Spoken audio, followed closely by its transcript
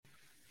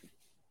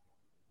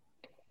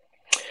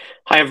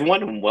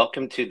everyone, and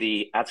welcome to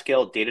the At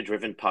Scale Data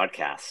Driven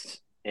podcast.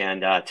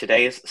 And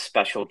today's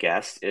special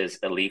guest is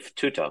Elif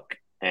Tutuk.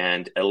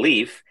 And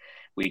Elif,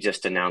 we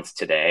just announced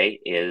today,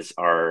 is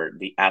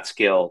the At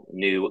Scale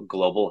new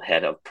global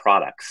head of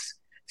products.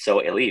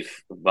 So, Elif,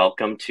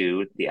 welcome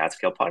to the At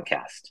Scale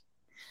podcast.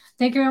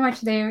 Thank you very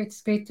much, Dave.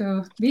 It's great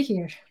to be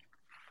here.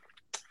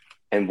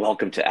 And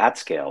welcome to At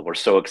Scale. We're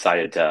so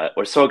excited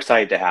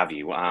to have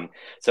you.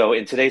 So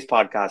in today's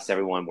podcast,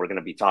 everyone, we're going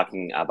to be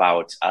talking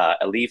about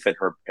Elif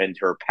and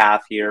her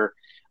path here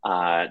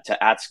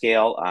to At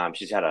Scale.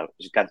 She's got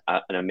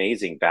an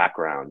amazing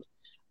background,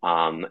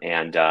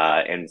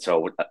 and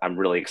so I'm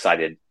really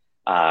excited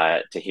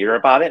to hear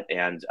about it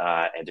and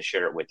to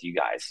share it with you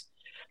guys.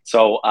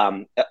 So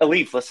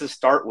Elif, let's just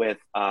start with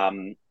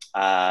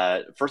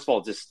first of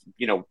all, just,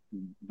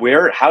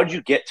 how did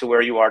you get to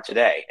where you are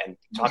today? And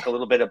talk a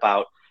little bit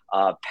about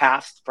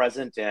past,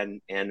 present,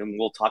 and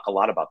we'll talk a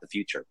lot about the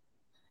future.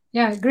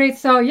 Yeah, great.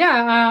 So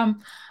I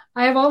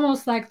have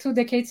almost like 2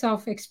 decades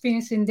of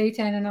experience in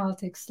data and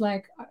analytics.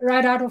 Like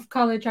right out of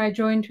college, I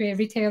joined a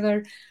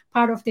retailer,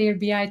 part of their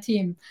BI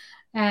team.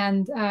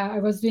 And I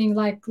was doing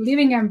like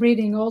living and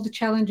breathing all the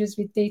challenges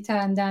with data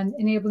and then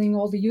enabling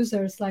all the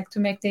users like to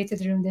make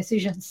data-driven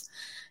decisions.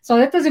 So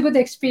that was a good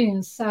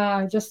experience,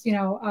 just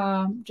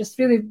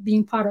really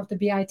being part of the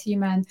BI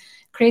team and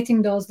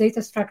creating those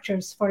data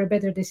structures for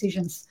better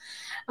decisions.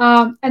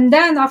 And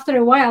then after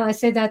a while, I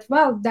said that,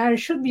 well, there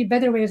should be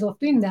better ways of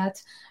doing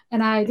that.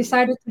 And I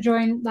decided to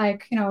join a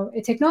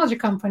technology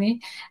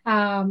company,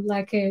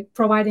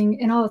 providing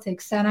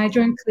analytics. And I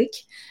joined Click.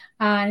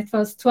 It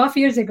was 12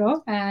 years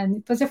ago, and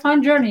it was a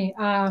fun journey.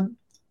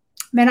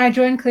 When I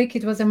joined Click,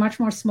 it was a much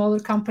more smaller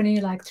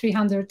company, like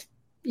 300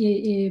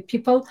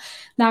 people.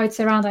 Now it's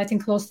around, I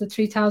think, close to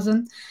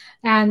 3,000.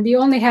 And we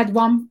only had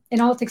one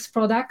analytics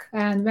product.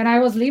 And when I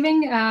was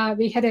leaving,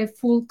 we had a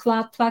full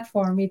cloud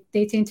platform with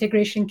data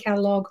integration,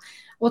 catalog,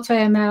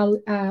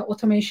 AutoML,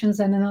 automations,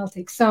 and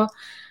analytics. So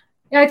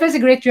yeah, it was a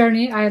great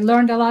journey. I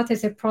learned a lot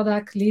as a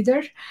product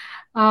leader.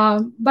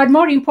 But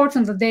more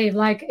importantly, Dave,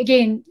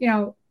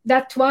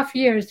 that 12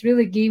 years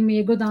really gave me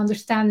a good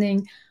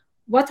understanding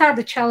what are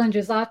the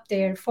challenges out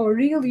there for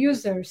real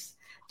users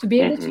to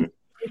be able to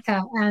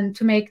data and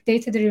to make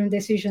data-driven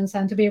decisions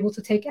and to be able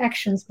to take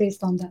actions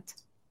based on that.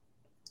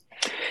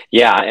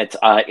 Yeah,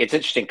 it's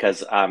interesting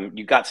because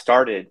you got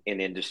started in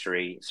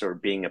industry, sort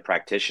of being a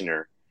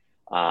practitioner.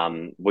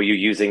 Were you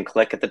using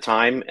Click at the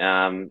time?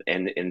 And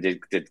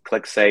did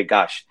Click say,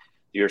 "Gosh,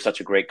 you're such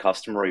a great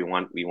customer. We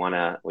want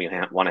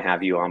to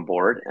have you on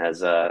board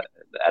as a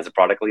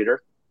product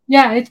leader"?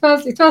 Yeah, it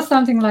was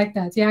something like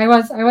that. Yeah,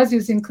 I was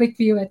using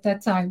ClickView at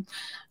that time,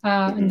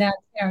 and then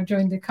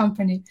joined the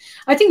company.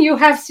 I think you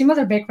have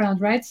similar background,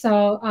 right?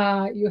 So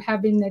you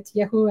have been at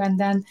Yahoo, and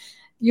then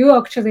you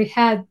actually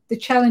had the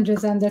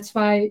challenges, and that's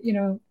why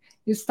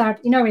you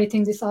start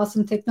innovating this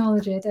awesome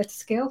technology at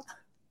scale.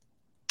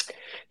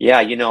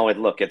 Yeah,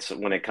 it's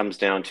when it comes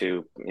down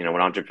to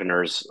when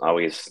entrepreneurs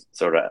always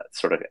sort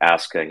of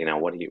ask,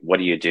 what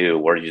do you do?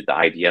 Where did the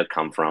idea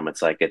come from?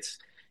 It's like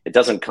it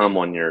doesn't come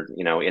when you're,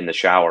 in the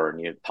shower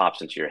and it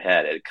pops into your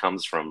head. It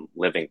comes from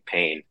living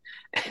pain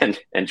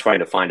and trying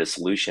to find a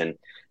solution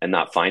and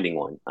not finding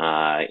one.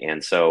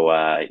 And so,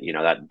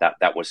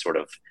 that was sort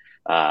of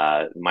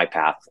my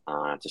path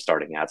to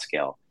starting At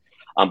Scale.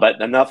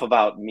 But enough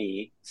about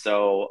me.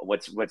 So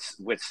what's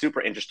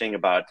super interesting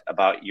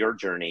about your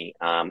journey,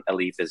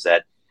 Elif, is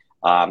that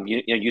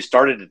you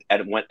started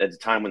at a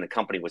time when the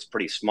company was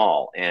pretty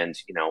small, and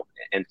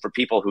for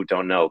people who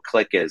don't know,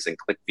 Click is and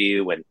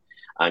ClickView and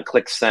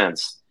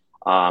ClickSense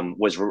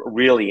was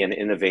really an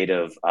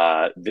innovative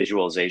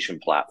visualization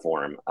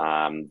platform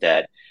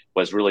that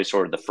was really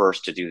sort of the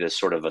first to do this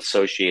sort of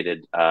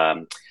associated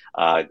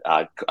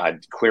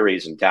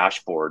queries and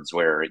dashboards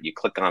where you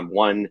click on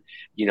one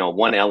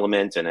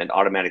element and it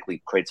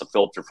automatically creates a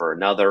filter for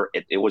another.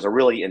 It was a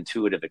really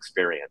intuitive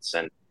experience.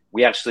 And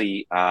we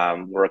actually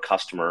were a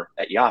customer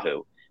at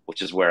Yahoo,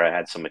 which is where I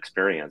had some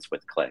experience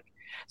with Click.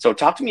 So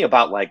talk to me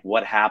about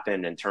what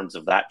happened in terms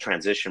of that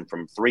transition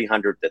from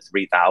 300 to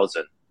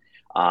 3,000.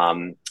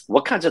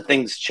 What kinds of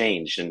things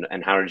changed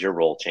and how did your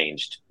role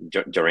change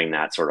during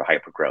that sort of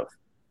hyper growth?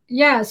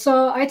 Yeah,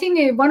 so I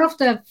think one of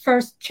the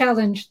first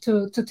challenge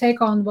to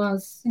take on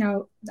was,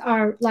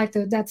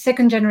 that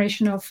second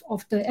generation of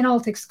the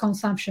analytics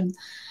consumption.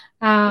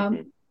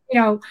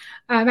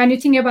 When you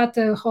think about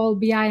the whole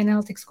BI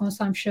analytics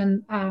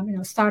consumption,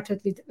 started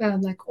with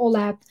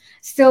OLAP,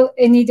 still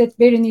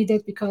very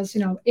needed because,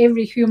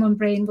 every human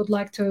brain would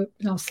like to,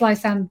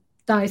 slice and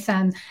dice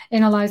and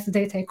analyze the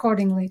data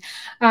accordingly.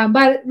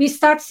 But we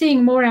start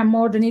seeing more and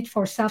more the need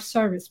for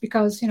self-service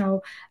because,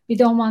 we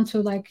don't want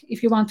to,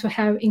 if you want to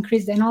have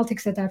increased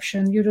analytics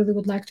adoption, you really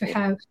would like to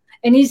have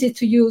an easy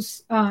to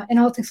use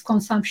analytics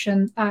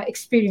consumption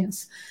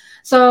experience.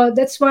 So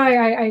that's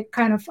why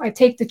I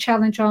take the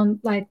challenge on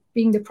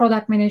being the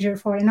product manager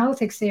for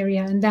analytics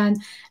area and then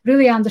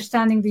really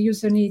understanding the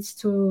user needs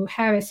to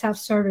have a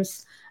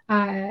self-service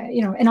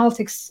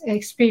analytics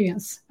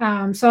experience.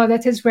 So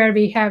that is where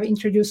we have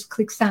introduced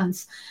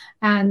ClickSense.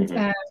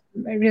 And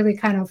really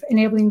kind of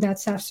enabling that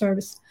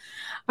self-service.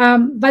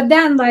 But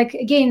then, like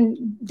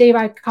again, Dave,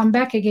 I come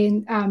back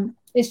again.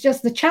 It's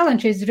just the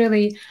challenge is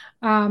really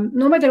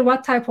no matter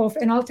what type of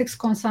analytics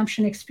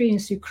consumption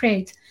experience you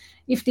create,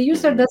 if the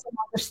user Hmm. doesn't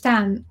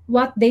understand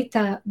what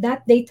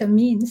that data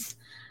means,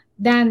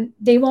 then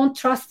they won't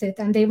trust it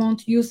and they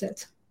won't use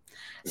it.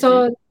 Hmm.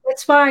 So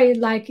that's why,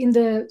 like in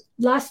the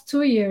last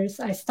 2 years,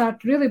 I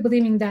start really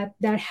believing that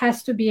there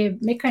has to be a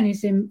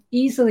mechanism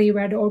easily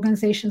where the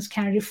organizations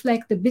can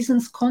reflect the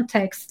business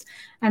context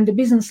and the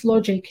business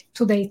logic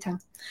to data.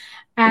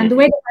 And the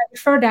way Hmm. that I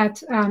refer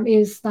that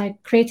is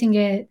like creating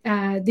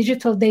a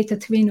digital data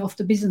twin of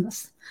the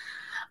business.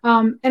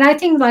 And I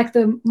think like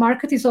the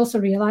market is also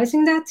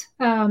realizing that.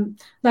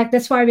 Like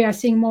that's why we are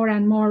seeing more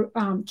and more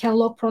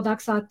catalog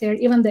products out there.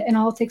 Even the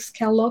analytics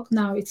catalog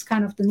now, it's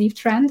kind of the new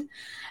trend.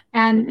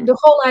 And Hmm. the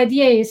whole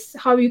idea is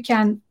how you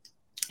can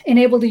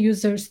enable the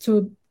users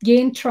to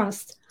gain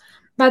trust.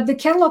 But the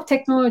catalog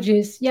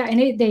technologies, yeah, and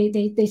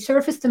they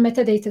surface the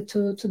metadata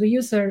to the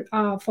user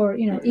for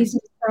Hmm. easy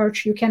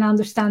search. You can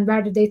understand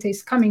where the data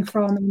is coming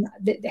from, and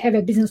they have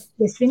a business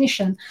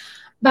definition.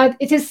 But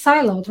it is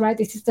siloed, right?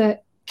 It is the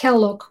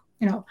catalog,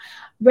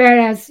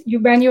 whereas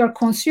when you are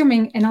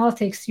consuming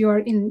analytics, you are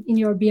in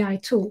your BI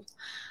tool.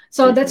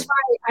 So Hmm. that's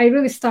why I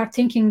really start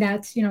thinking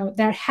that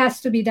there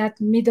has to be that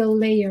middle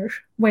layer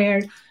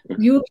where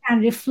you can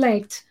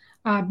reflect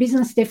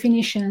business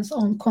definitions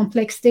on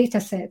complex data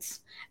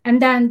sets,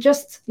 and then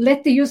just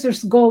let the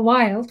users go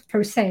wild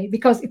per se,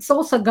 because it's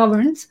also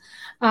governed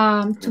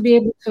to be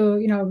able to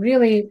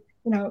really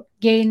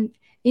gain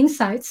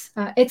insights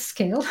at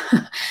scale.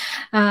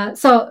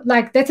 So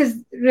like that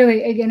is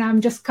really, again,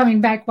 I'm just coming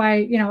back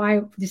why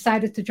I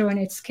decided to join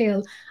at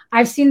scale.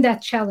 I've seen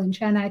that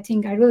challenge, and I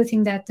really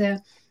think that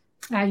the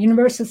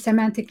universal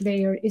semantic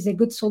layer is a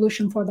good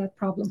solution for that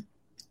problem.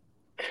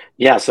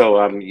 Yeah,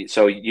 so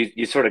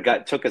you sort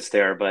of took us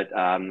there, but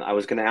I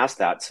was going to ask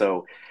that.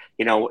 So,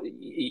 you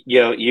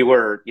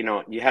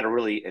had a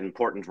really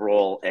important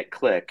role at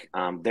Click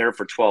there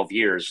for 12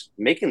 years,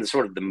 making the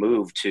sort of the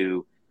move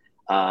to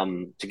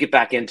get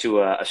back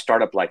into a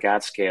startup like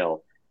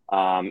AtScale,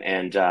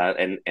 and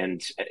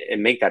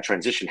make that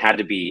transition had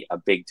to be a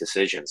big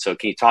decision. So,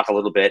 can you talk a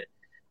little bit,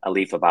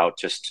 Elif, about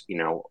just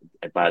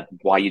about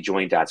why you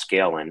joined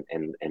AtScale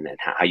and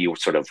how you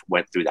sort of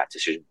went through that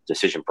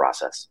decision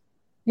process?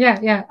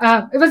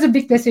 Yeah. It was a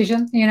big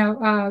decision,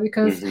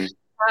 because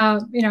Hmm.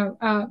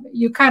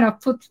 you kind of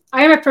put.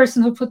 I am a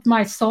person who put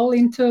my soul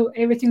into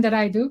everything that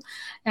I do,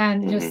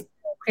 and Hmm. just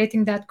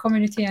creating that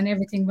community and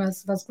everything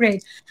was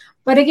great.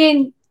 But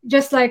again,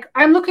 just like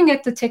I'm looking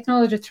at the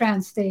technology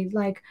trends, Dave,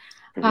 like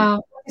Hmm.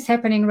 what is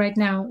happening right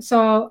now.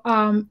 So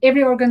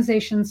every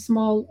organization,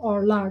 small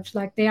or large,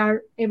 like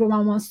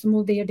everyone wants to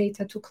move their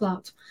data to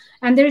cloud,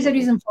 and there is a Hmm.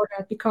 reason for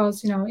that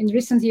because in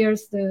recent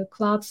years the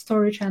cloud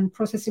storage and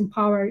processing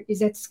power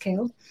is at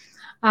scale.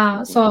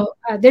 Hmm. So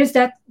there's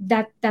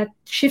that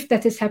shift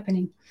that is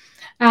happening.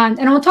 And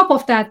on top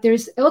of that,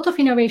 there's a lot of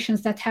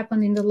innovations that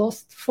happened in the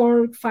last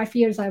 4 5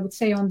 years, I would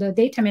say, on the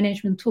data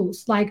management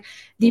tools. Like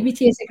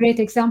DBT is a great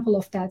example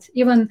of that.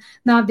 Even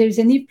now, there's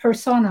a new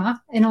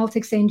persona,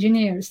 analytics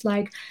engineers,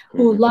 like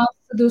who Hmm. love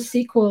to do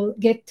SQL,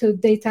 get to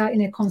data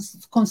in a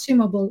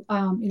consumable,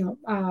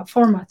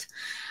 format.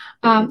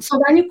 Hmm. So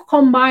when you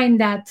combine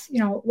that,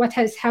 what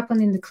has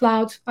happened in the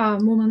cloud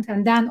movement,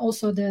 and then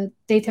also the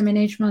data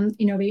management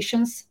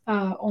innovations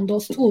on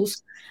those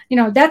tools,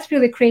 that's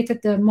really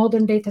created the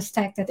modern data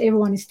stack that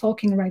everyone is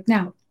talking right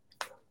now.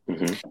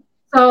 Hmm.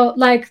 So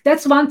like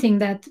that's one thing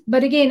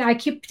but again, I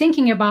keep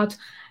thinking about,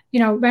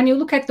 when you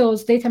look at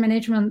those data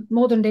management,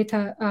 modern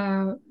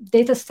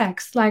data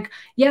stacks, like,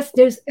 yes,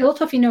 there's a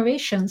lot of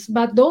innovations,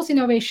 but those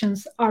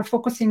innovations are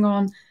focusing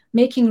on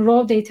making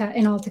raw data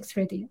analytics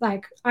ready,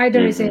 like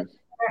either is a Hmm.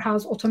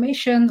 warehouse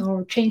automation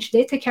or change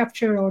data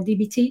capture or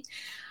DBT.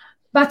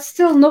 But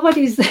still,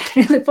 nobody is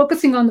really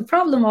focusing on the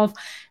problem of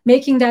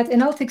making that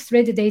analytics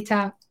ready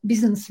data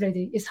business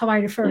ready, is how I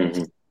refer it.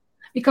 Hmm.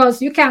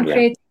 Because you can Yeah.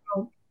 create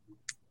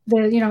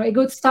a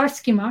good star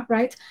schema,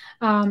 right?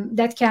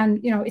 That can,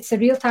 it's a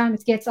real time,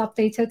 it gets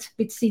updated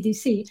with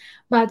CDC.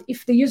 But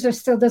if the user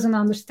still doesn't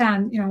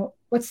understand,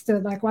 what's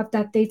what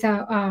that data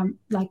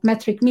like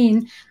metric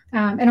mean,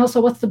 and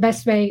also what's the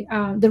best way,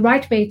 the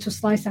right way to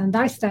slice and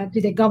dice that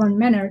with a governed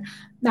manner,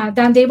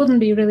 then they wouldn't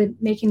be really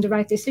making the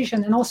right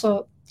decision, and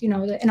also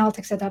the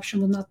analytics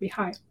adoption will not be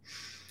high.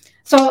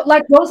 So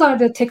like those are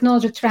the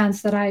technology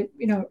trends that I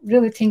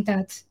really think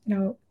that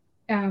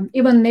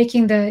even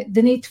making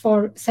the need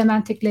for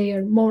semantic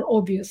layer more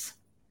obvious.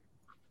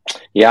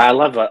 Yeah, I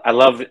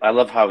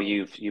love how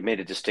you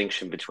made a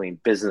distinction between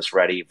business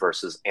ready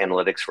versus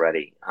analytics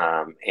ready,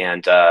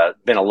 and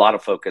been a lot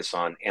of focus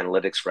on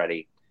analytics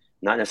ready,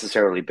 not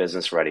necessarily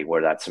business ready,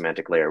 where that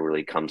semantic layer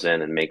really comes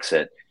in and makes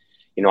it.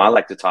 I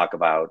like to talk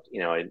about,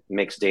 it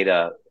makes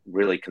data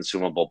really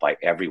consumable by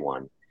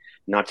everyone,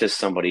 not just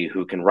somebody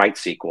who can write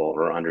SQL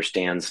or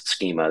understands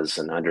schemas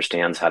and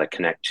understands how to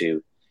connect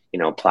to,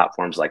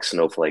 platforms like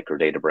Snowflake or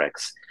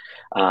Databricks.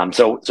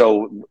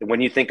 So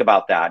when you think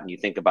about that and you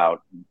think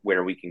about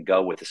where we can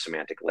go with the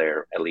semantic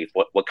layer, Elif,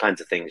 what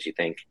kinds of things you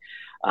think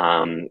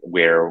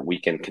where we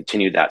can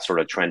continue that sort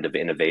of trend of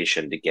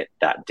innovation to get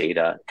that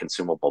data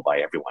consumable by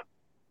everyone?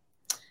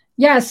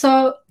 Yeah,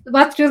 so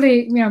what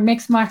really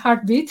makes my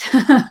heart beat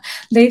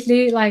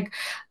lately,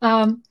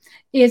 um,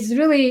 is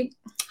really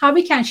how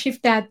we can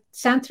shift that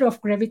center of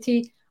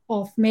gravity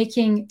of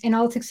making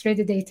analytics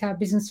ready data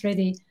business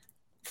ready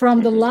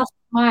from the Mm-hmm. last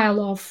mile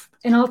of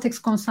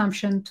analytics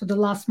consumption to the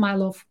last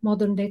mile of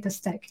modern data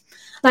stack.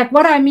 Like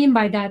what I mean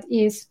by that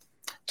is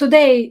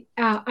today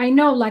I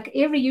know like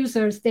every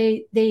users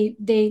they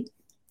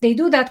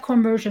do that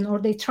conversion or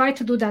they try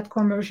to do that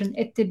conversion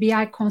at the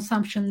BI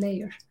consumption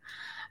layer.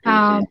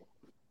 Mm-hmm. Um,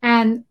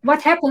 and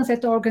what happens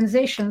at the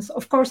organizations,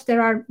 of course,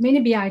 there are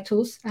many BI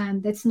tools,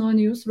 and that's no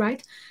news,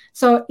 right?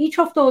 So each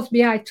of those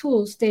BI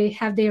tools, they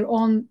have their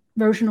own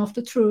version of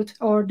the truth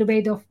or the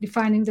way of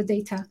defining the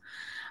data.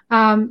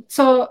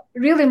 So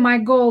really my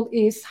goal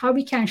is how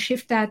we can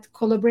shift that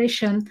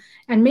collaboration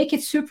and make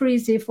it super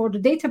easy for the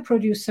data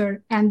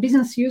producer and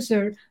business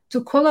user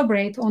to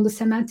collaborate on the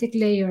semantic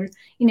layer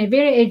in a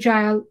very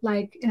agile,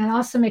 like in an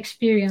awesome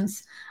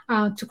experience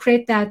to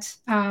create that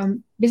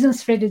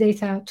business ready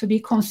data to be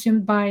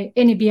consumed by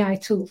any BI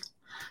tool.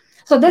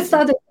 So that's the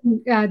Mm-hmm. other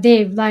thing,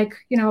 Dave. Like,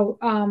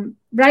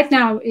 right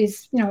now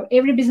is,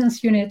 every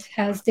business unit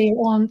has their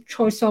own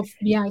choice of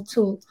BI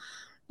tool.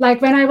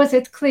 Like when I was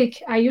at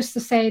Click, I used to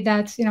say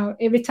that,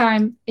 every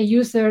time a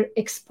user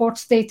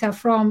exports data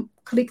from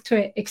Click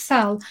to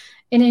Excel,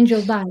 an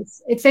angel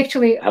dies. It's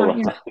actually, I love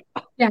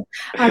yeah,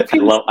 our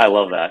previous, I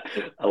love that.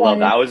 I love yeah,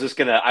 that. I was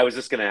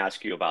just gonna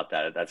ask you about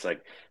that. That's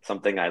like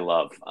something I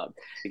love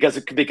because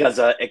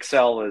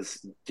Excel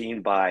is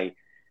deemed by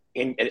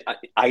in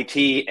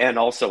IT and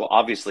also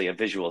obviously a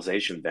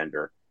visualization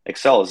vendor.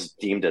 Excel is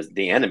deemed as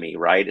the enemy,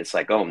 right? It's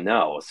like, oh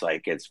no,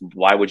 it's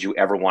why would you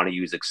ever want to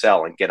use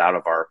Excel and get out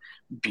of our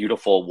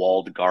beautiful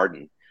walled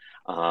garden?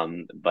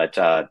 But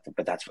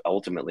that's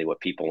ultimately what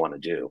people want to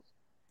do.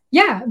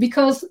 yeah,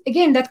 because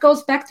again, that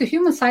goes back to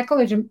human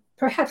psychology.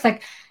 Perhaps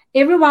like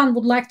everyone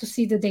would like to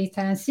see the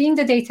data, and seeing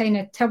the data in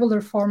a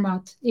tabular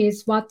format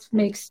is what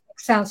makes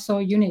Excel so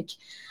unique.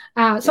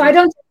 So I Mm-hmm.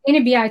 don't think any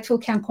BI tool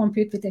can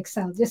compete with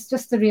Excel.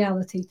 Just the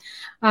reality.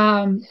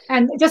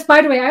 And just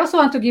by the way, I also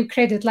want to give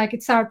credit. Like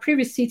it's our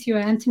previous CTO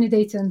Anthony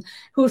Dayton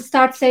who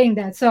starts saying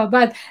that. So,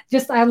 but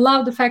just I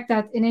love the fact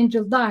that an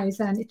angel dies,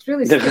 and it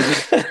really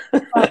speaks.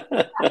 Uh,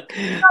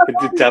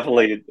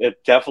 It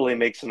definitely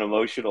makes an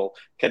emotional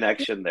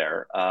connection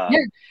there.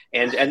 yeah,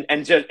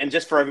 And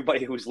just for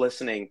everybody who's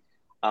listening,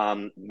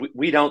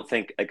 we don't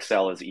think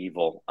Excel is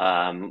evil.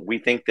 We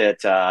think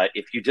that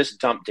if you just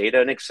dump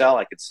data in Excel,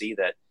 I could see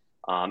that,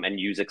 and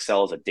use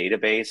Excel as a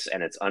database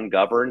and it's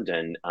ungoverned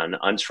and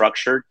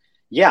unstructured.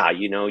 Yeah,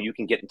 you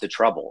can get into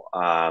trouble.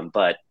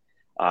 But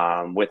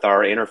with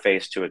our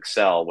interface to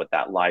Excel with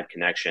that live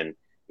connection,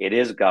 it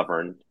is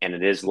governed and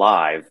it is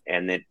live,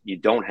 and that you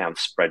don't have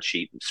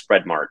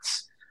spread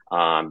marks,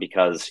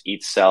 because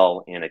each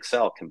cell in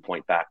Excel can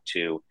point back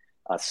to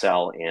a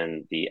cell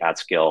in the at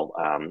scale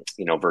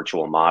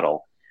virtual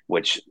model,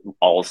 which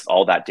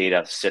all that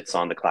data sits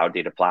on the cloud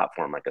data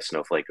platform like a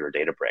Snowflake or a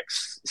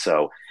Databricks.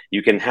 So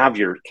you can have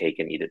your cake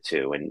and eat it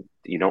too, and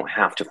you don't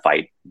have to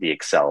fight the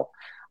Excel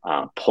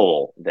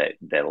pull that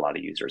a lot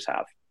of users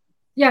have.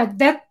 yeah,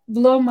 that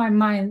blew my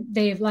mind,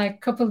 Dave. Like a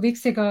couple of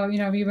weeks ago,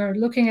 we were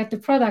looking at the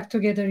product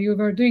together. You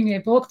were doing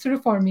a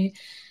walkthrough for me.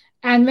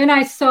 And when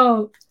I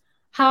saw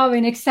how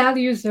an Excel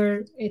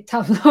user, a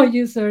Tableau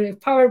user, a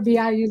Power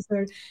BI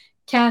user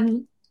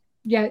can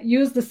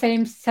use the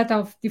same set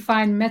of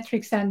defined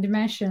metrics and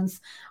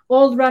dimensions,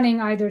 all running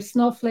either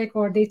Snowflake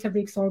or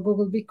Databricks or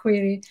Google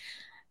BigQuery,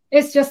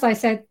 it's just I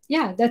said,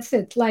 yeah, that's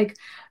it. Like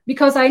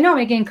because I know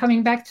again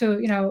coming back to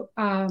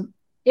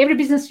every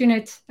business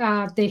unit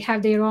they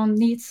have their own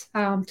needs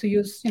to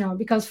use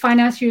because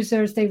finance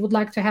users they would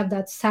like to have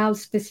that cell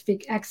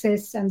specific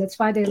access and that's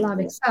why they love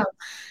Mm-hmm. Excel.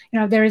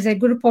 There is a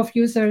group of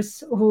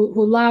users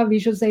who love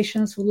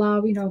visualizations, who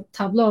love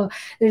Tableau.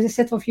 There's a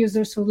set of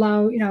users who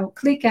love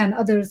Click and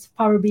others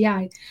Power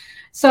BI.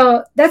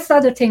 So that's the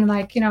other thing,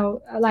 like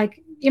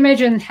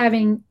imagine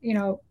having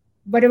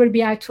whatever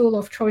BI tool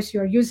of choice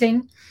you're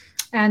using,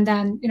 and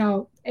then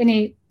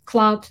any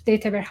cloud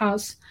data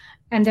warehouse,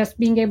 and just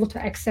being able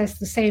to access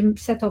the same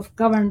set of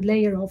governed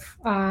layer of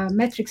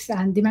metrics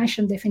and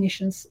dimension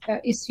definitions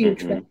is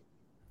huge. But Mm-hmm.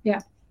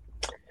 yeah.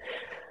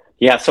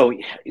 Yeah, so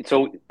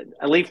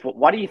Alif,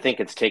 why do you think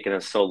it's taken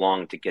us so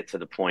long to get to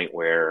the point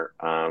where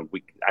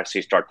we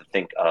actually start to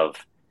think of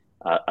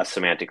a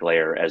semantic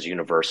layer as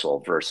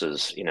universal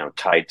versus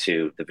tied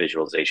to the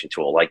visualization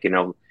tool?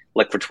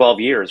 Like for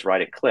 12 years,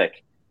 right at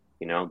Click,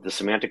 the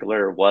semantic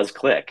layer was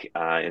Click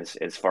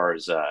as far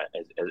as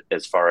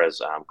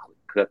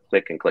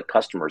Click and Click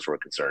customers were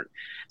concerned.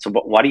 So,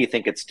 but why do you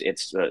think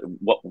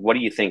what do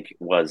you think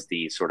was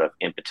the sort of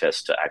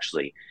impetus to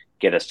actually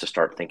get us to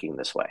start thinking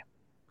this way?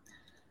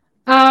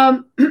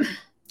 um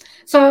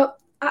so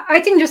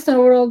I think just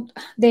overall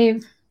they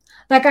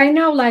like I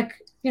know like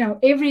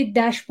every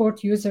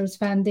dashboard users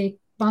when they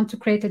want to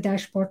create a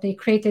dashboard, they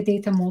create a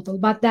data model,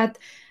 but that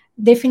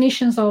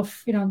definitions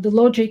of the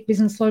logic,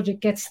 business logic,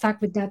 gets stuck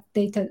with that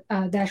data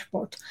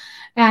dashboard.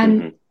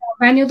 And Mm-hmm.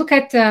 when you look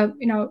at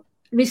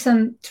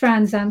recent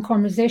trends and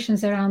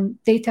conversations around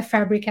data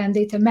fabric and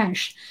data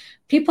mesh,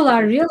 people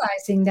are Mm-hmm.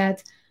 realizing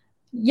that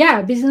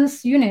yeah,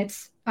 business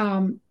units,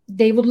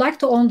 they would like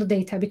to own the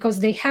data because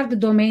they have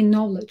the domain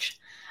knowledge.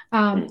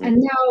 Mm-hmm. And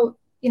now,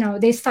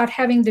 they start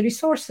having the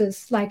resources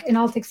like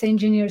analytics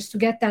engineers to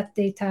get that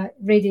data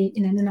ready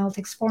in an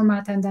analytics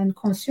format and then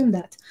consume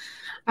that.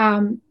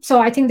 So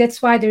I think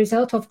that's why there's a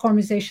lot of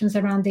conversations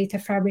around data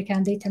fabric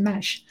and data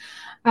mesh.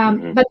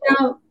 Mm-hmm. But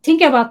now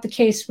think about the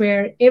case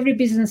where every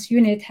business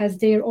unit has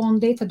their own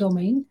data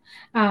domain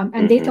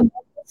and data Mm-hmm.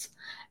 models,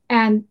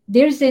 and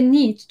there's a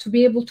need to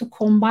be able to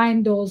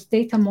combine those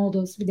data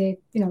models with a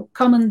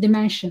common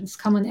dimensions,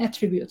 common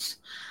attributes.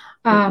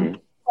 Mm-hmm.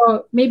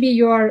 So maybe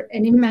you're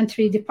an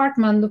inventory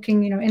department looking,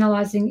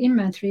 analyzing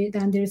inventory,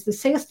 then there's the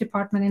sales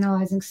department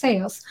analyzing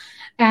sales.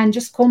 And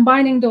just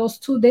combining those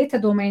two data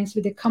domains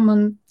with a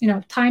common,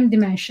 time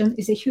dimension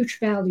is a huge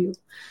value.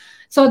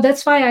 So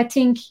that's why I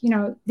think,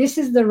 this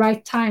is the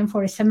right time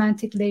for a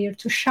semantic layer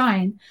to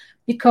shine,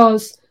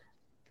 because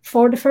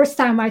for the first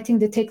time, I think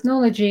the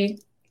technology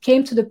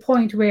came to the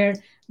point where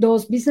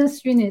those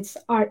business units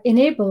are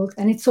enabled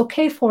and it's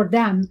okay for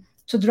them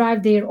to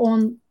drive their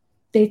own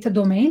data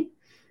domain.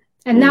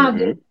 And now Mm-hmm.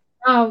 there's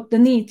now the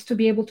need to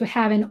be able to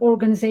have an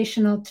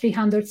organizational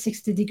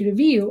 360-degree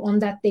view on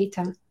that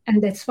data.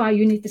 And that's why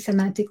you need the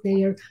semantic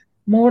layer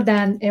more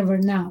than ever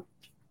now.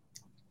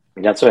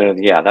 That's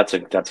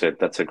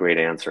a great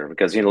answer,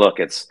 because look,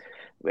 it's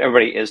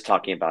everybody is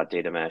talking about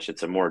data mesh.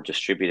 It's a more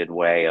distributed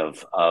way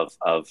of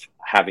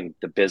having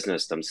the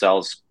business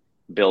themselves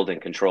build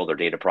and control their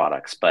data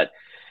products, but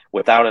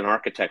without an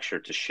architecture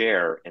to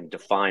share and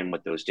define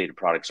what those data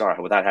products are,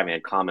 without having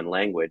a common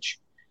language,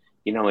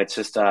 it's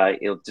just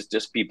it'll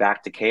just be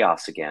back to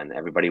chaos again.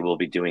 Everybody will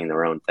be doing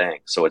their own thing.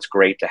 So it's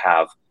great to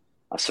have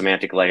a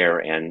semantic layer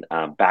and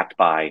backed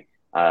by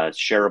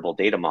shareable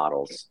data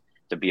models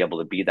to be able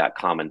to be that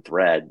common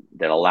thread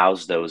that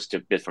allows those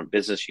different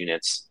business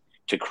units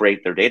to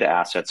create their data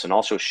assets and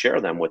also share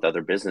them with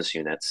other business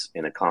units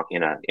in a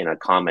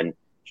common,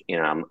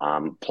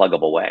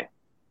 pluggable way.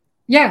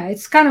 Yeah,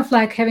 it's kind of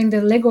like having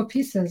the Lego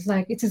pieces.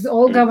 Like it is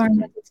all governed,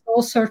 Mm-hmm. it's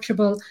all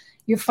searchable.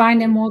 You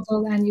find a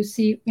model and you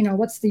see,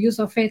 what's the use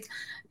of it,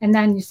 and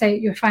then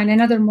you find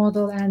another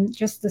model, and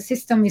just the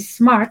system is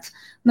smart,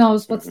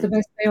 knows what's Mm-hmm. the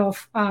best way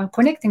of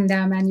connecting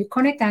them, and you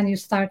connect and you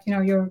start,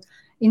 your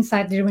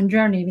insight-driven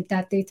journey with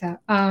that data.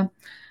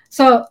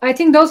 So I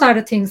think those are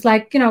the things.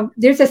 Like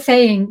there's a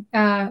saying.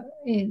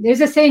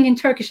 There's a saying in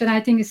Turkish, and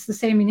I think it's the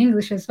same in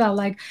English as well.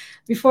 Like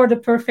before the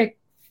perfect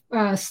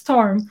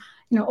storm,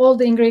 all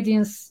the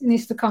ingredients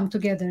needs to come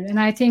together. And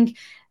I think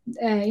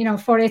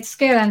for its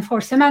scale and for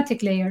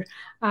semantic layer,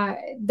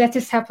 that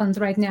has happened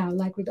right now,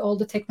 like with all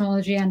the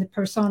technology and the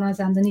personas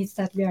and the needs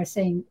that we are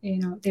saying,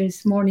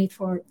 there's more need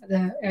for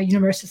the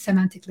universal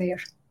semantic layer.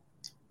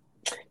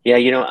 Yeah,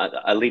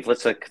 Alif,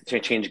 let's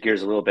change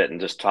gears a little bit and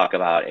just talk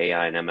about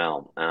AI and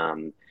ML.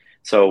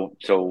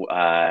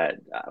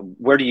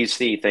 Where do you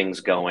see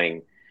things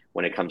going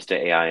when it comes to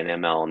AI and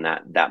ML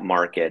and that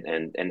market,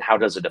 and how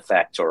does it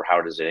affect, or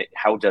how does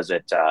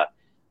it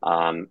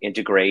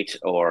integrate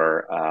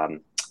or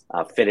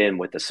fit in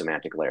with the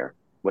semantic layer?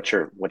 What's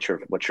your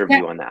Yeah.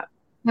 view on that?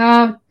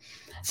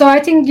 So I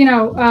think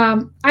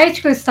I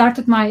actually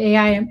started my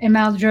AI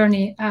ML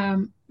journey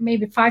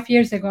maybe 5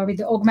 years ago with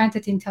the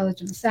augmented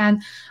intelligence,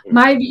 and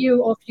my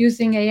view of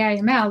using AI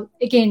ML,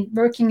 again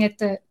working at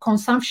the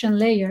consumption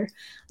layer,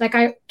 like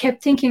I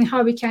kept thinking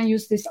how we can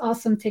use these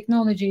awesome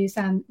technologies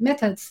and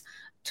methods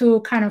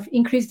to kind of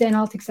increase the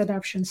analytics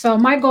adoption. So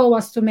my goal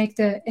was to make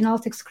the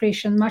analytics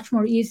creation much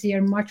more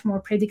easier, much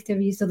more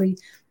predictive easily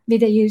with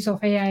the use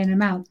of AI and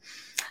ML.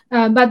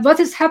 But what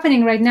is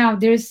happening right now,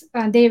 they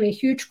have a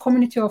huge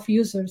community of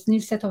users, new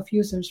set of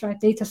users, right?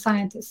 Data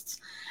scientists.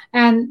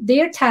 And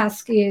their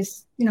task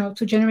is,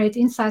 to generate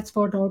insights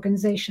for the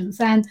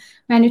organizations. And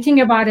when you think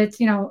about it,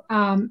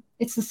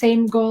 it's the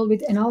same goal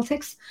with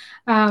analytics.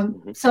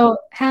 So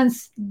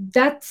hence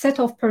that set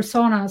of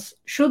personas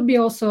should be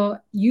also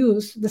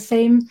use the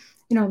same,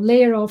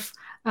 layer of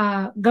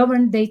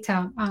governed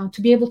data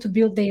to be able to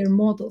build their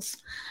models.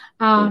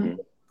 Mm-hmm.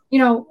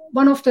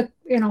 One of the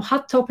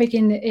hot topic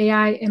in the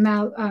AI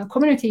ML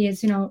community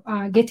is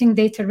getting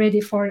data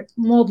ready for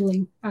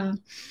modeling,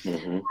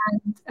 Mm-hmm.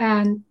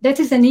 and that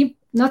is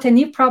not a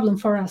new problem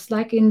for us.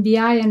 Like in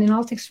BI and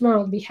analytics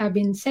world, we have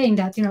been saying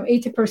that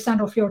 80%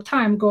 of your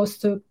time goes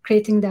to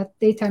creating that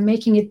data,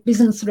 making it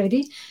business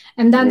ready,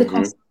 and then the Mm-hmm.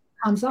 concept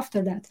comes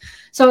after that.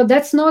 So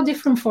that's no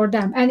different for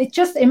them, and it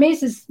just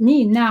amazes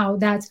me now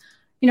that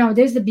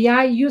there's the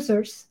BI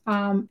users,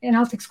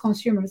 analytics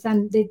consumers,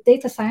 and the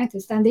data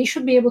scientists, and they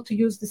should be able to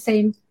use the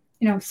same,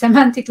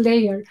 semantic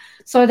layer,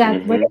 so that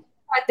Mm-hmm. whatever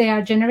they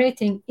are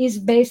generating is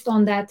based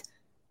on that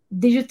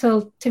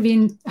digital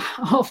twin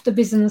of the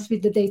business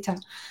with the data.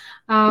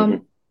 Mm-hmm.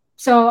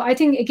 So I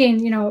think again,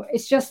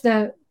 it's just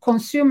the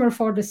consumer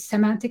for the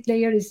semantic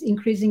layer is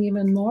increasing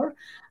even more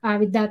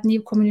with that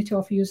new community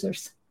of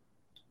users.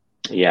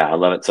 Yeah, I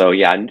love it. So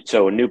yeah,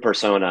 so a new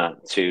persona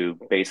to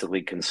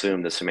basically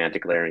consume the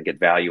semantic layer and get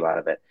value out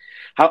of it.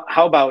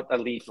 How about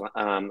Elif?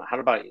 How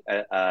about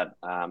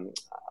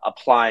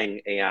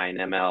applying AI and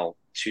ML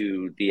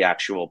to the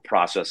actual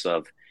process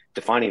of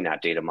defining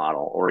that data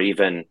model, or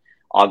even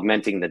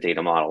augmenting the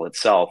data model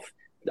itself,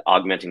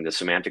 augmenting the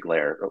semantic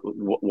layer?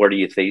 Where do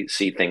you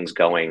see things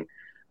going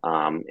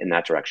in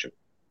that direction?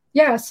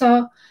 Yeah,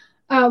 so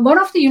one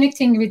of the unique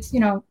thing with,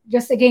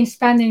 just again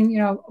spending,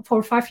 4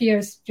 or 5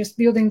 years just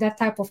building that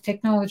type of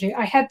technology,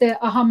 I had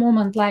the aha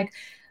moment, like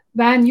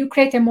when you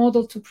create a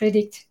model to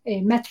predict a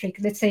metric,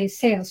 let's say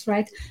sales,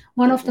 right?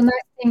 One of the Mm-hmm.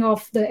 nice thing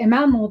of the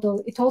ML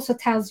model, it also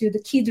tells you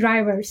the key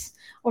drivers,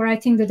 or I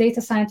think the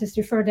data scientists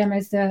refer them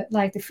as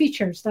the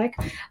features, like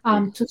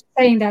to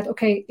saying that,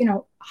 okay,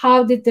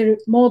 how did the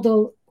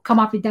model come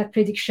up with that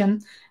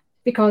prediction?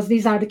 Because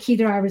these are the key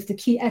drivers, the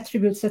key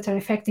attributes that are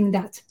affecting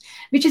that,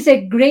 which is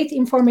a great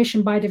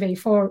information, by the way,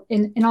 for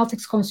an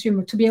analytics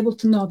consumer to be able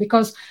to know.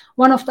 Because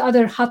one of the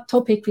other hot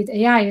topic with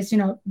AI is,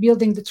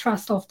 building the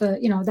trust of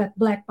that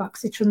black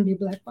box. It shouldn't be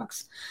black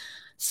box.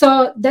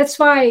 So that's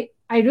why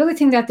I really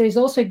think that there's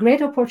also a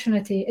great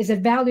opportunity as a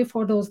value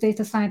for those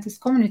data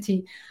scientist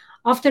community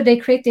after they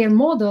create their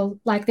model,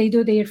 like they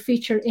do their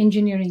feature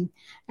engineering.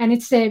 And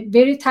it's a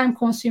very time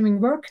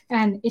consuming work.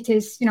 And it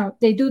is,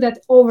 they do that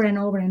over and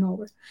over and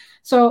over.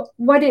 So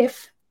what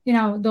if,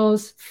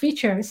 those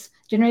features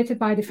generated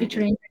by the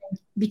feature Mm-hmm. engineering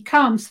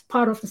becomes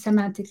part of the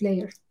semantic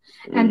layer,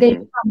 and they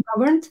Mm-hmm. become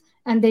governed,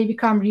 and they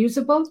become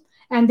reusable,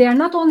 and they are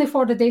not only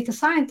for the data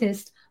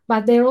scientist,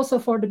 but they're also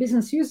for the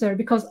business user,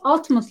 because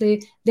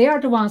ultimately they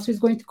are the ones who's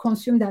going to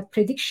consume that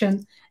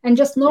prediction. And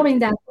just knowing Mm-hmm.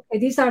 that, okay,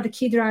 these are the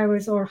key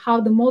drivers, or how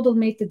the model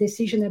made the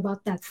decision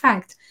about that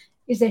fact,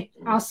 is a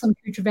awesome,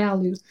 huge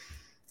value.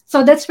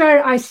 So that's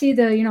where I see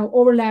the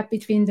overlap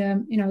between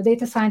the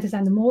data scientist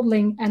and the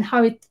modeling, and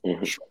how it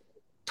Mm-hmm. should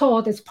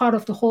taught as part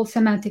of the whole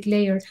semantic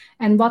layer,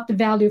 and what the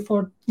value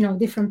for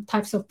different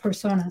types of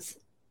personas.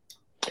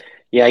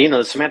 Yeah,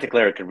 the semantic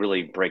layer could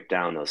really break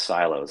down those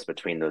silos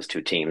between those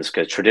two teams,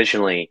 because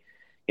traditionally,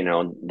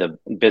 the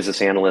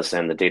business analysts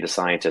and the data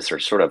scientists are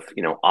sort of,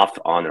 off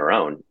on their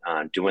own,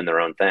 doing their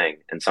own thing.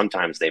 And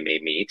sometimes they may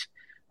meet,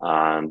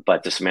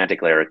 but the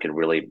semantic layer could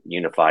really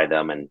unify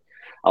them and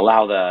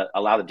allow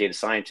the data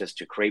scientists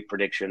to create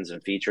predictions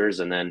and features,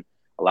 and then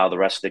allow the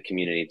rest of the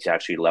community to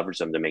actually leverage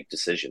them to make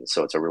decisions.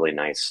 So it's a really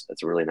nice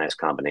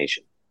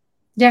combination.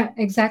 Yeah,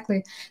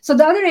 exactly. So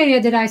the other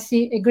area that I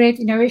see a great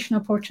innovation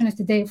opportunity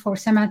today for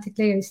semantic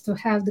layer is to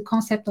have the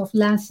concept of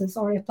lenses,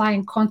 or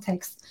applying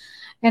context.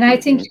 And I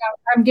think Mm-hmm.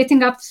 I'm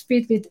getting up to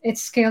speed with at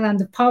scale and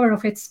the power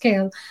of at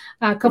scale.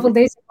 A couple Mm-hmm. of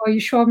days ago,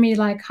 you showed me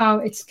like how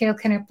at scale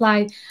can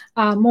apply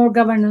more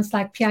governance,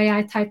 like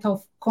PII type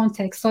of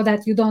context, so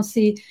that you don't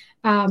see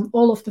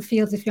all of the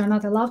fields if you're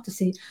not allowed to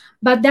see.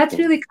 But that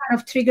really kind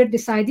of triggered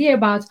this idea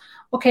about,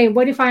 okay,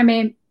 what if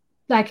I'm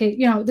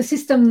the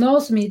system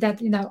knows me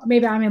that,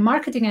 maybe I'm a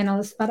marketing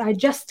analyst, but I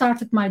just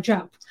started my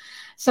job.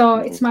 So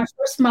Mm-hmm. it's my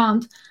first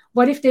month.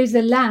 What if there's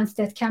a lens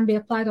that can be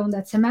applied on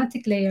that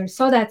semantic layer,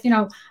 so that,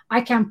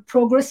 I can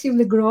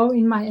progressively grow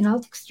in my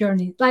analytics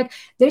journey? Like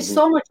there's Mm-hmm.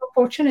 so much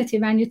opportunity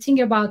when you think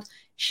about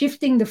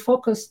shifting the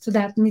focus to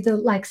that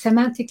middle, like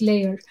semantic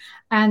layer,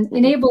 and Mm-hmm.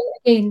 enable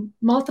again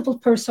multiple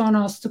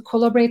personas to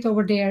collaborate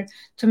over there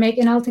to make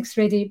analytics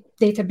ready,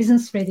 data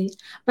business ready.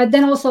 But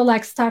then also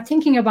like start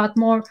thinking about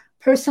more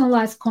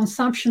personalized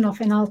consumption of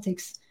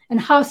analytics, and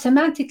how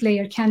semantic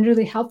layer can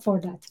really help for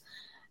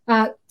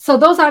that. So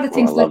those are the Oh, I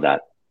things that love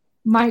that.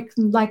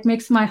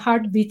 makes my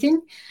heart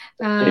beating.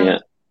 Uh, Yeah.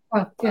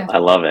 well, yeah, I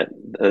love it.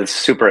 It's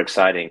super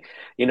exciting.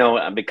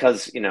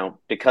 Because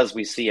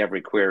we see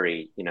every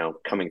query,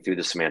 coming through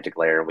the semantic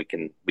layer,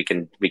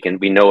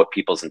 we know what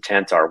people's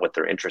intent are, what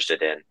they're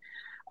interested in.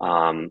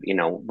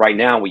 Right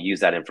now we use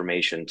that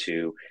information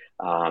to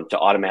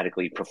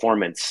automatically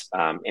performance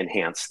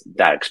enhance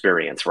that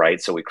experience, right?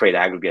 So we create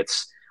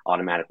aggregates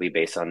automatically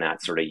based on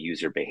that sort of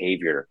user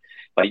behavior.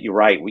 But you're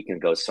right, we can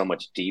go so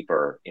much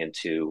deeper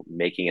into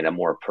making it a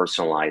more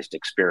personalized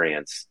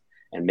experience,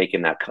 and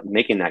making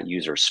that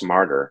user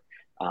smarter,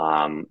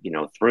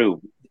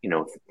 through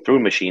through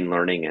machine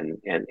learning,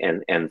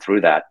 and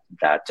through that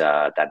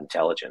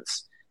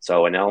intelligence.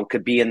 So NL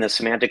could be in the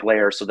semantic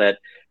layer, so that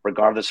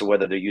regardless of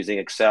whether they're using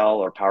Excel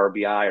or Power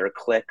BI or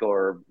Click,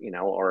 or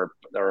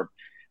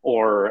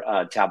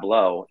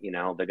Tableau,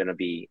 they're going to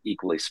be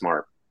equally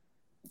smart.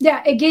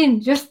 yeah.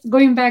 Again, just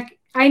going back,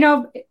 I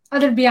know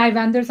other BI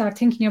vendors are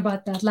thinking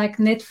about that, like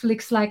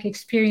Netflix like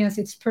experience.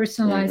 It's Mm-hmm.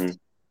 personalized.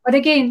 But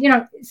again,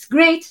 it's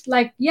great.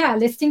 Like, yeah,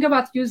 let's think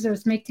about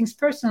users, make things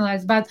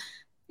personalized, but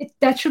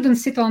that shouldn't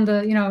sit on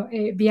the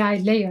a BI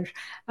layer.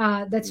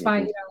 That's why,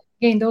 Mm-hmm.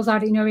 again, those are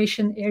the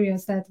innovation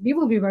areas that we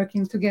will be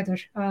working together.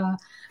 I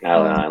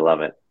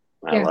love it.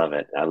 I Yeah. love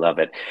it. I love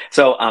it.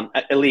 So,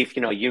 Elif,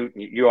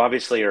 you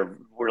obviously are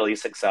really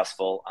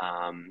successful.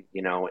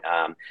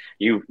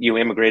 You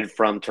immigrated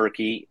from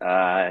Turkey.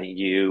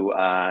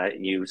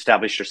 You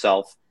established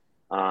yourself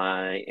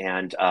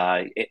and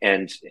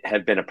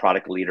have been a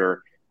product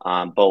leader,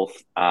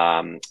 both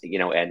at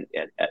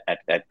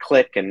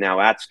Click and now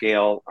at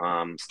Scale.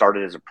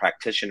 Started as a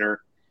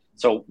practitioner.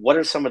 So, what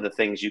are some of the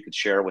things you could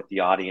share with the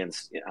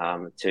audience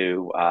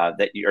to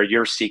that are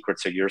your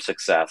secrets or your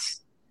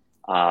success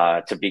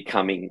to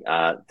becoming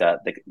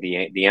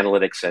the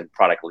analytics and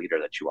product leader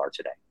that you are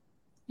today?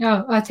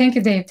 Oh, thank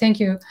you, Dave. Thank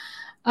you.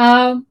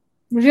 Um,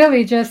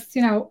 Really, just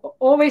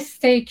always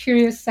stay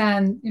curious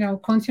and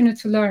continue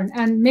to learn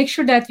and make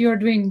sure that you're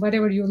doing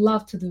whatever you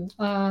love to do.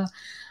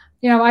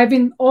 I've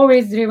been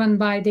always driven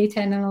by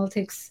data and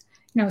analytics.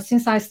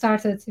 Since I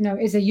started,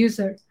 as a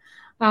user,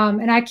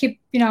 and I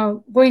keep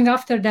going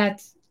after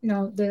that.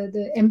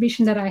 The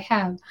ambition that I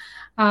have,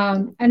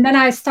 and then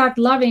I start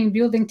loving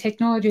building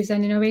technologies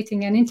and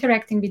innovating and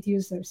interacting with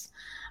users.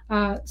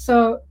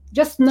 So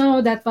just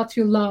know that what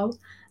you love,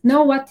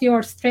 know what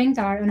your strengths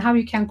are and how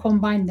you can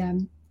combine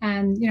them,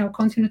 and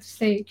continue to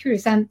stay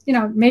curious, and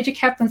magic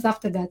happens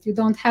after that. You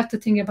don't have to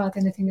think about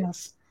anything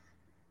else.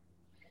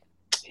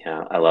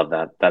 Yeah, I love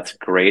that. That's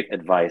great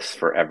advice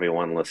for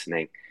everyone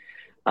listening.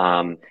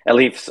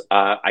 Elif,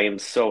 I am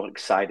so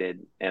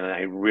excited, and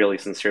I really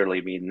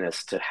sincerely mean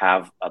this, to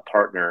have a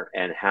partner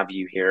and have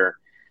you here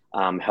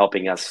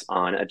helping us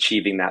on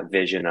achieving that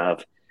vision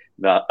of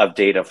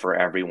data for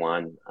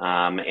everyone.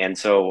 And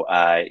so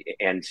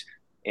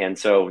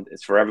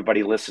it's for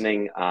everybody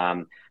listening.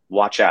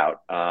 Watch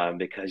out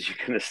because you're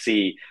going to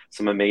see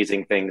some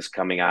amazing things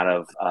coming out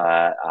of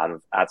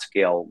at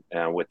scale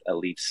with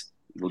Elif's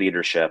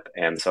leadership.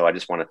 And so I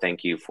just want to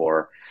thank you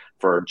for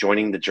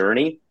joining the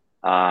journey.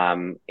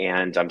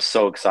 And I'm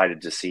so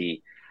excited to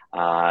see,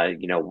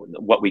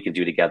 what we can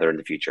do together in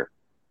the future.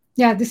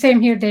 Yeah, the same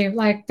here, Dave.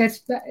 Like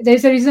there's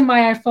a reason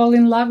why I fall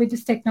in love with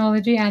this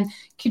technology, and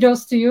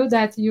kudos to you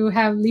that you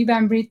have live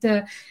and breathe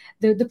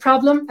the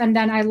problem. And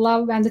then I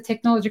love when the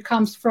technology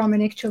comes from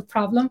an actual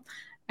problem,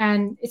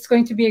 and it's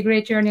going to be a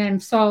great journey. I'm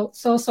so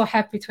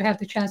happy to have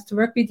the chance to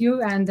work with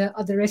you and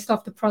the rest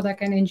of the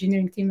product and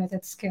engineering team at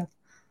that scale.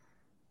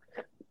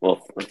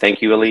 Well,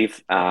 thank you,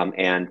 Elif,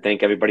 and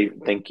thank everybody.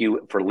 Thank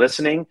you for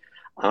listening,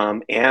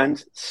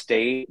 and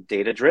stay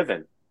data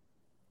driven.